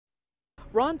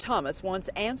Ron Thomas wants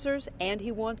answers and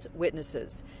he wants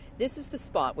witnesses. This is the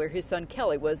spot where his son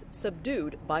Kelly was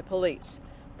subdued by police.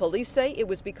 Police say it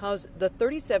was because the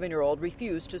 37-year-old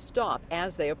refused to stop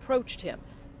as they approached him.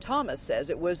 Thomas says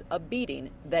it was a beating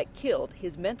that killed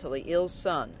his mentally ill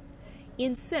son.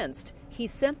 Incensed, he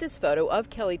sent this photo of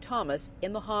Kelly Thomas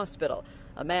in the hospital,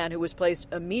 a man who was placed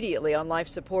immediately on life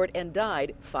support and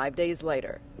died 5 days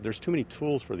later. There's too many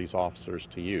tools for these officers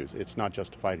to use. It's not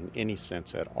justified in any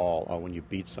sense at all when you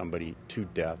beat somebody to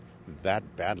death that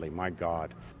badly, my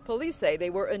God. Police say they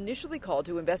were initially called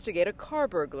to investigate a car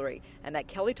burglary and that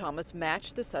Kelly Thomas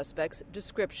matched the suspect's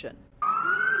description.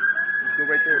 Just go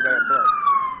right there by that bus.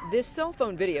 This cell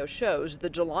phone video shows the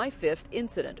July 5th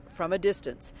incident from a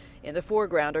distance. In the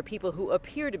foreground are people who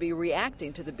appear to be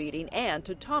reacting to the beating and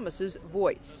to Thomas's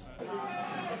voice.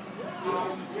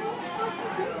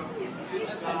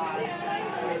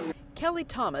 Kelly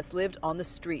Thomas lived on the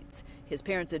streets. His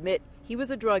parents admit he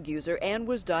was a drug user and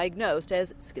was diagnosed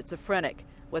as schizophrenic.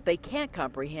 What they can't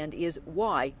comprehend is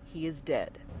why he is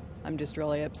dead. I'm just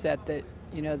really upset that,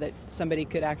 that somebody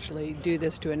could actually do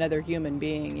this to another human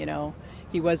being,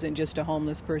 He wasn't just a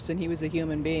homeless person, he was a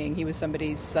human being. He was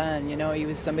somebody's son, he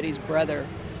was somebody's brother.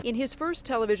 In his first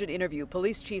television interview,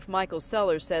 Police Chief Michael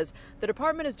Sellers says the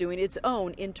department is doing its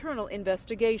own internal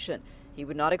investigation. He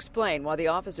would not explain why the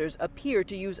officers appear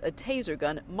to use a taser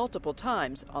gun multiple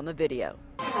times on the video.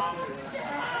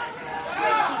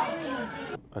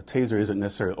 A taser isn't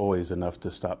necessarily always enough to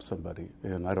stop somebody,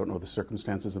 and I don't know the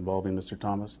circumstances involving Mr.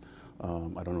 Thomas.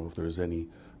 I don't know if there was any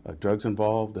drugs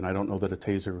involved, and I don't know that a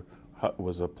taser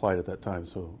was applied at that time,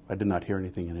 so I did not hear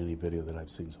anything in any video that I've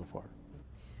seen so far.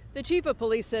 The chief of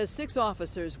police says 6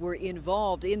 officers were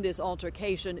involved in this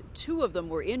altercation. 2 of them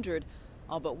were injured.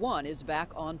 All but 1 is back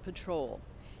on patrol.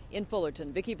 In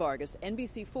Fullerton, Vicki Vargas,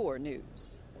 NBC4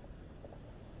 News.